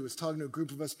pastor, Louis, was talking to a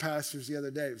group of us pastors the other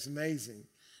day. It was amazing.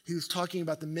 He was talking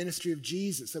about the ministry of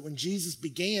Jesus, that when Jesus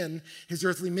began his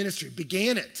earthly ministry,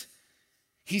 began it,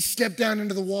 he stepped down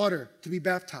into the water to be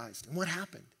baptized. And what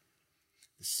happened?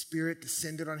 The Spirit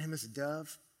descended on him as a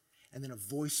dove, and then a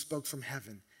voice spoke from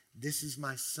heaven, this is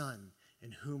my Son,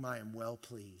 in whom I am well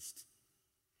pleased.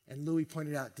 And Louis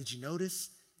pointed out, did you notice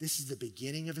this is the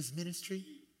beginning of his ministry?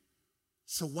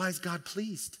 So why is God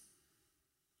pleased?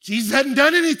 Jesus hadn't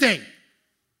done anything.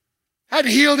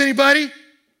 Hadn't healed anybody.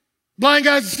 Blind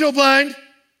guys are still blind.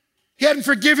 He hadn't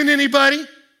forgiven anybody.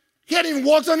 He hadn't even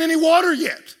walked on any water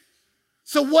yet.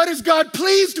 So what is God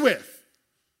pleased with?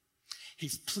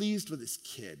 He's pleased with his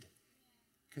kid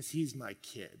because he's my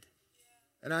kid.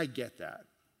 And I get that.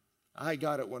 I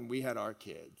got it when we had our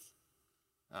kids.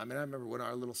 I remember when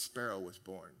our little Sparrow was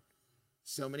born.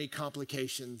 So many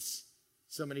complications,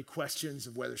 so many questions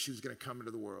of whether she was going to come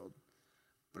into the world.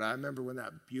 But I remember when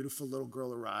that beautiful little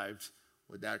girl arrived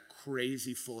with that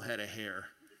crazy full head of hair,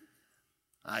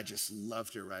 I just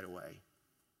loved her right away.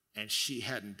 And she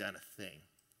hadn't done a thing.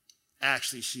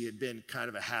 Actually, she had been kind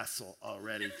of a hassle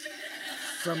already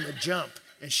from the jump.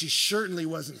 And she certainly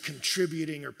wasn't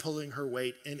contributing or pulling her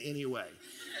weight in any way.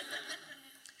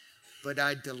 But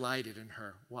I delighted in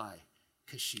her. Why?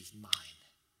 Because she's mine.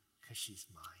 Because she's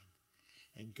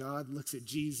mine. And God looks at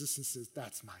Jesus and says,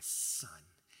 that's my Son,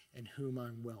 in whom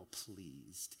I'm well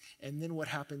pleased. And then what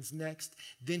happens next?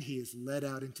 Then he is led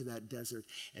out into that desert,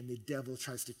 and the devil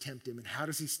tries to tempt him. And how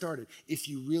does he start it? If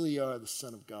you really are the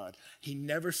Son of God, he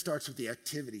never starts with the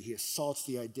activity. He assaults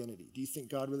the identity. Do you think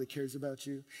God really cares about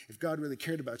you? If God really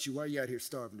cared about you, why are you out here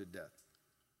starving to death?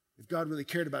 If God really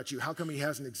cared about you, how come he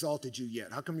hasn't exalted you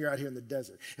yet? How come you're out here in the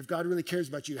desert? If God really cares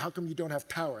about you, how come you don't have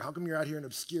power? How come you're out here in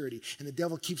obscurity? And the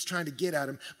devil keeps trying to get at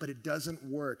him, but it doesn't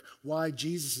work. Why?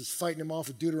 Jesus is fighting him off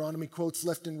with Deuteronomy quotes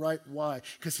left and right. Why?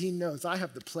 Because he knows I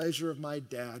have the pleasure of my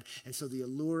dad, and so the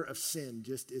allure of sin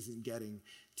just isn't getting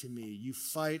to me. You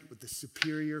fight with the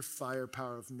superior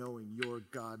firepower of knowing your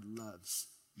God loves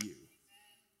you.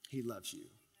 He loves you.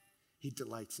 He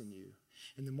delights in you.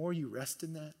 And the more you rest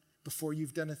in that, before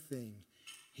you've done a thing,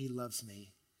 he loves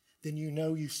me. Then you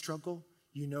know you struggle,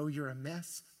 you know you're a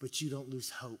mess, but you don't lose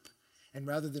hope. And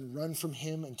rather than run from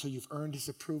him until you've earned his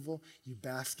approval, you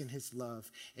bask in his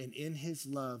love. And in his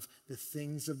love, the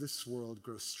things of this world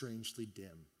grow strangely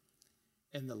dim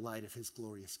in the light of his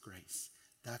glorious grace.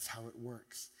 That's how it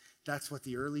works. That's what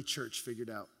the early church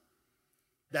figured out.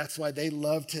 That's why they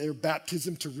loved their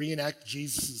baptism to reenact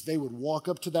Jesus'. They would walk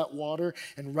up to that water,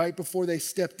 and right before they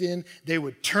stepped in, they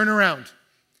would turn around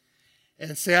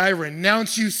and say, I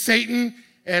renounce you, Satan,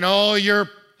 and all your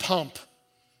pomp.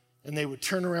 And they would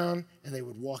turn around and they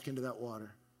would walk into that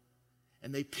water.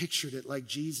 And they pictured it like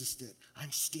Jesus did.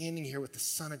 I'm standing here with the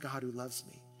Son of God who loves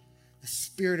me. The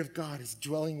Spirit of God is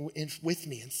dwelling with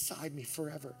me, inside me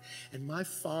forever. And my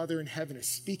Father in heaven is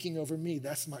speaking over me.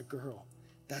 That's my girl.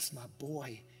 That's my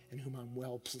boy in whom I'm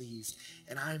well pleased.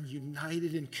 And I'm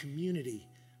united in community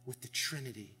with the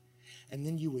Trinity. And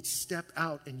then you would step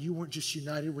out and you weren't just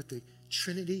united with the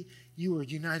Trinity, you were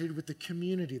united with the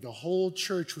community. The whole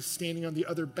church was standing on the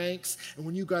other banks. And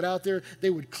when you got out there, they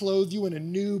would clothe you in a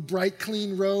new, bright,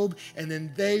 clean robe. And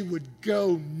then they would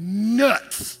go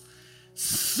nuts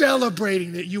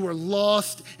celebrating that you were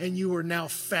lost and you were now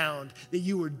found, that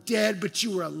you were dead, but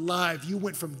you were alive. You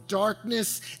went from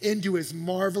darkness into his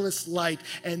marvelous light,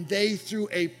 and they threw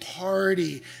a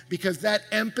party because that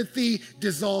empathy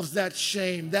dissolves that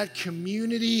shame. That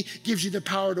community gives you the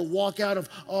power to walk out of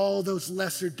all those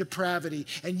lesser depravity.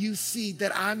 And you see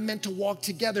that I'm meant to walk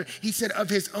together. He said of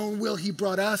his own will, he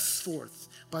brought us forth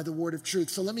by the word of truth.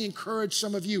 So let me encourage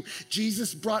some of you.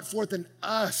 Jesus brought forth an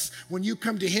us. When you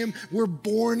come to him, we're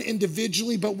born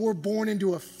individually, but we're born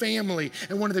into a family.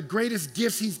 And one of the greatest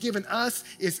gifts he's given us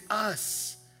is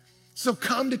us. So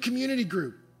come to community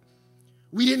group.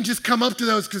 We didn't just come up to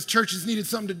those because churches needed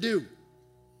something to do.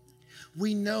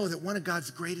 We know that one of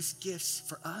God's greatest gifts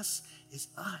for us is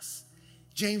us.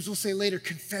 James will say later,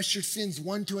 confess your sins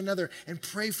one to another and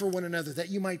pray for one another that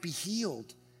you might be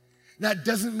healed. That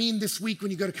doesn't mean this week when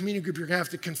you go to community group, you're going to have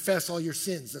to confess all your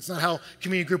sins. That's not how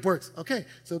community group works. Okay,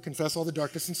 so confess all the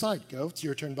darkness inside. Go, it's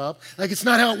your turn, Bob. Like, it's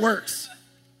not how it works.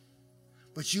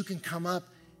 But you can come up,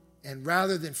 and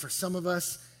rather than for some of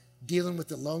us dealing with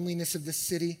the loneliness of this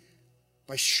city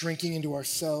by shrinking into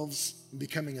ourselves and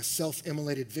becoming a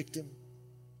self-immolated victim,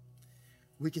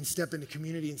 we can step into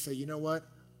community and say, you know what?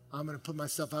 I'm going to put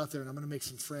myself out there and I'm going to make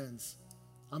some friends.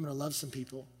 I'm going to love some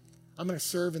people. I'm going to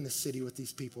serve in the city with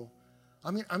these people.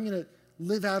 I'm going to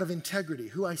live out of integrity,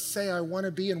 who I say I want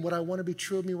to be and what I want to be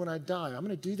true of me when I die. I'm going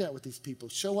to do that with these people.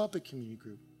 Show up at community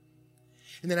group.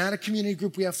 And then out of community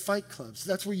group, we have fight clubs.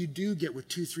 That's where you do get with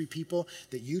 2-3 people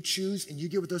that you choose, and you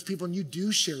get with those people and you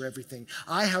do share everything.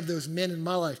 I have those men in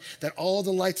my life that all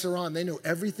the lights are on. They know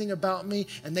everything about me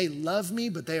and they love me,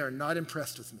 but they are not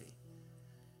impressed with me.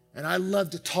 And I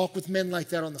love to talk with men like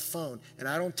that on the phone. And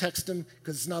I don't text them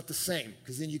because it's not the same,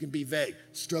 because then you can be vague.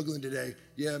 Struggling today.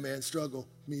 Yeah, man, struggle.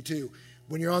 Me too.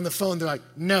 When you're on the phone, they're like,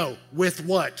 no, with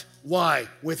what? Why?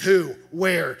 With who?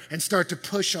 Where? And start to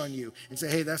push on you and say,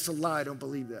 hey, that's a lie. Don't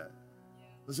believe that.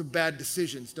 Those are bad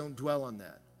decisions. Don't dwell on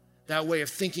that. That way of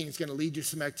thinking is going to lead you to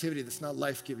some activity that's not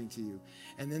life-giving to you.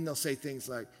 And then they'll say things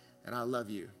like, and I love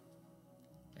you.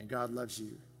 And God loves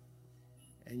you.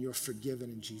 And you're forgiven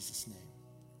in Jesus' name.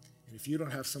 And if you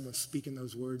don't have someone speaking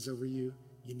those words over you,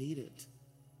 you need it.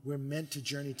 We're meant to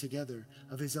journey together.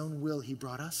 Of his own will, he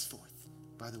brought us forth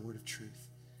by the word of truth.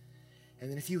 And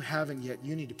then if you haven't yet,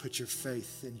 you need to put your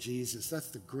faith in Jesus. That's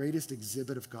the greatest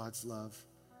exhibit of God's love.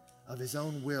 Of his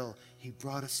own will, he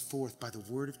brought us forth by the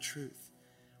word of truth.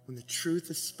 When the truth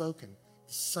is spoken,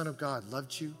 the Son of God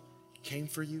loved you, came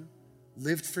for you,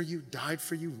 lived for you, died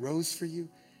for you, rose for you,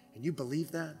 and you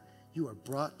believe that, you are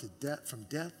brought to death, from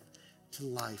death to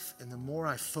life. And the more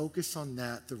I focus on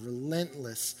that, the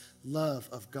relentless love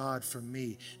of God for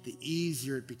me, the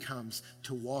easier it becomes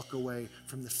to walk away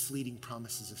from the fleeting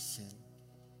promises of sin.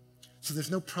 So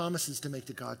there's no promises to make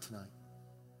to God tonight.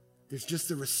 There's just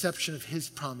the reception of his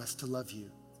promise to love you.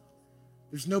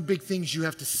 There's no big things you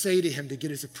have to say to him to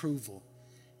get his approval.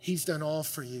 He's done all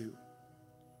for you.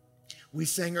 We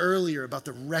sang earlier about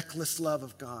the reckless love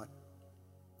of God.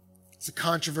 It's a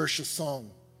controversial song,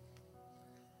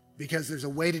 because there's a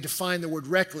way to define the word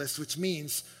reckless, which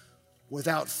means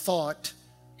without thought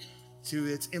to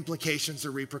its implications or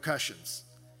repercussions.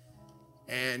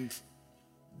 And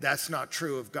that's not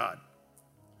true of God.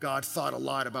 God thought a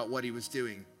lot about what he was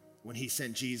doing when he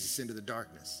sent Jesus into the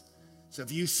darkness. So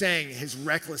if you sang his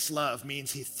reckless love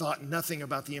means he thought nothing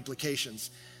about the implications,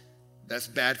 that's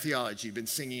bad theology. You've been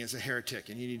singing as a heretic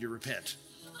and you need to repent.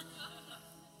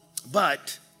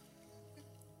 But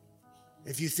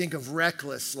if you think of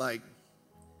reckless, like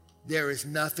there is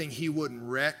nothing he wouldn't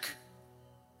wreck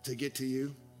to get to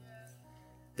you,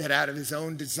 that out of his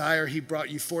own desire he brought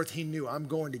you forth. He knew, I'm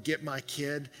going to get my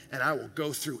kid and I will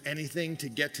go through anything to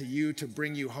get to you, to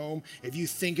bring you home. If you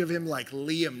think of him like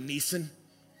Liam Neeson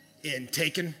in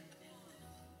Taken,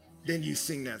 then you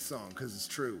sing that song because it's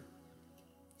true.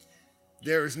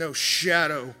 There is no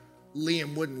shadow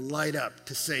Liam wouldn't light up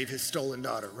to save his stolen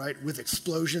daughter, right? With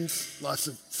explosions, lots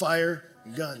of fire,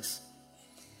 and guns.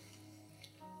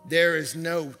 There is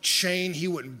no chain he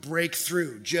wouldn't break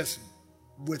through just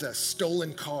with a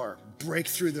stolen car, break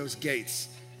through those gates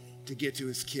to get to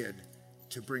his kid,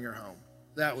 to bring her home.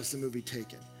 That was the movie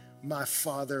Taken. My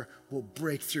Father will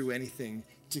break through anything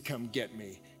to come get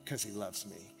me because he loves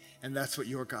me. And that's what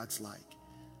your God's like.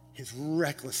 His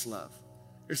reckless love.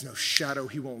 There's no shadow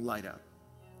he won't light up.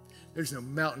 There's no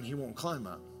mountain he won't climb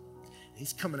up.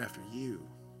 He's coming after you.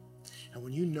 And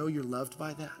when you know you're loved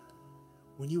by that,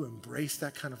 when you embrace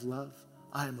that kind of love,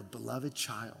 I am a beloved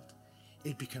child,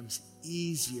 it becomes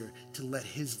easier to let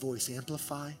his voice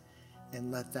amplify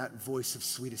and let that voice of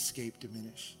sweet escape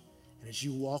diminish. And as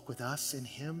you walk with us in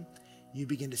him, you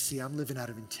begin to see I'm living out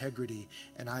of integrity,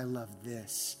 and I love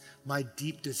this. My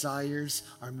deep desires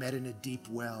are met in a deep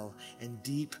well, and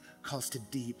deep calls to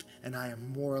deep, and I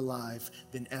am more alive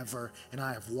than ever. And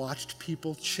I have watched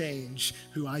people change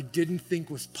who I didn't think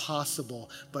was possible,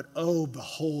 but oh,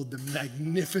 behold, the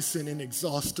magnificent,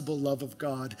 inexhaustible love of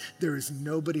God. There is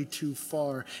nobody too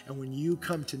far. And when you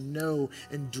come to know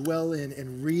and dwell in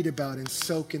and read about and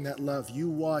soak in that love, you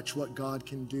watch what God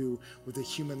can do with a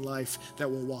human life that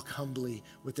will walk humbly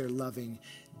with their loving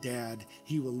Dad.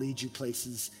 He will lead you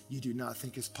places you do not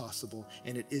think is possible,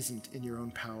 and it isn't in your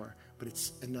own power, but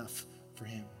it's enough for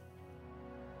him.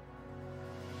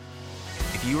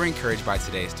 If you were encouraged by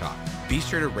today's talk, be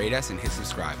sure to rate us and hit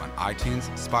subscribe on iTunes,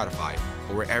 Spotify,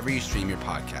 or wherever you stream your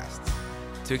podcasts.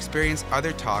 To experience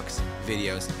other talks,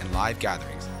 videos, and live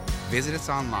gatherings, visit us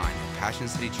online at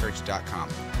PassionCityChurch.com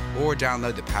or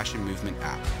download the Passion Movement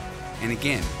app. And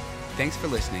again, thanks for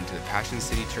listening to the Passion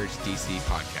City Church DC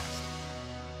podcast.